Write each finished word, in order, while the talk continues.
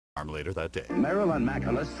Later that day. Marilyn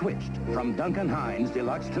Macula switched from Duncan Hines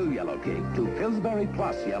Deluxe 2 Yellow Cake to Pillsbury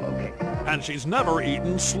Plus Yellow Cake. And she's never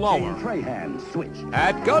eaten slower. Jane Trahan switched.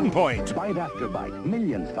 At gunpoint. Bite after bite,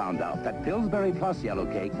 millions found out that Pillsbury Plus Yellow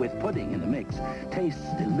Cake with pudding in the mix tastes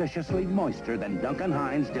deliciously moister than Duncan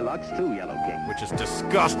Hines Deluxe 2 Yellow Cake. Which is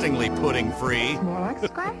disgustingly pudding-free. More like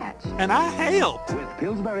scratch. And I helped. With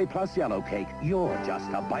Pillsbury Plus Yellow Cake, you're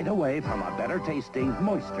just a bite away from a better tasting,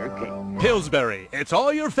 moister cake. Pillsbury, it's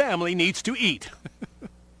all your family needs to eat.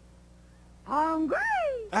 Hungry!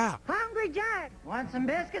 Ah. Hungry Jack! Want some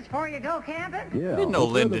biscuits before you go camping? Yeah, I didn't know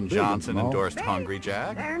Lyndon Johnson endorsed Big. Hungry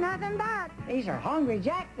Jack. They're nothing but. These are Hungry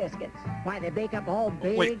Jack biscuits. Why, they bake up all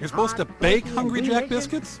big, Wait, you're supposed to hot, bake flaky, Hungry and Jack delicious.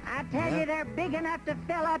 biscuits? I tell you, they're big enough to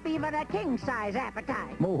fill up even a king-size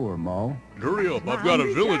appetite. More, Mo. Hurry up, I've got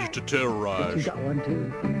a village to You terrorize. got one too.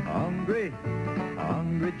 Hungry,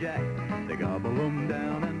 hungry Jack. They gobble 'em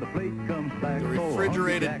down and the plate comes back. The full.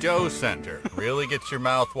 refrigerated Hungry dough center really gets your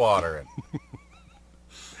mouth watering.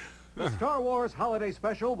 The Star Wars Holiday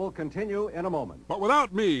Special will continue in a moment. But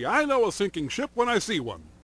without me, I know a sinking ship when I see one.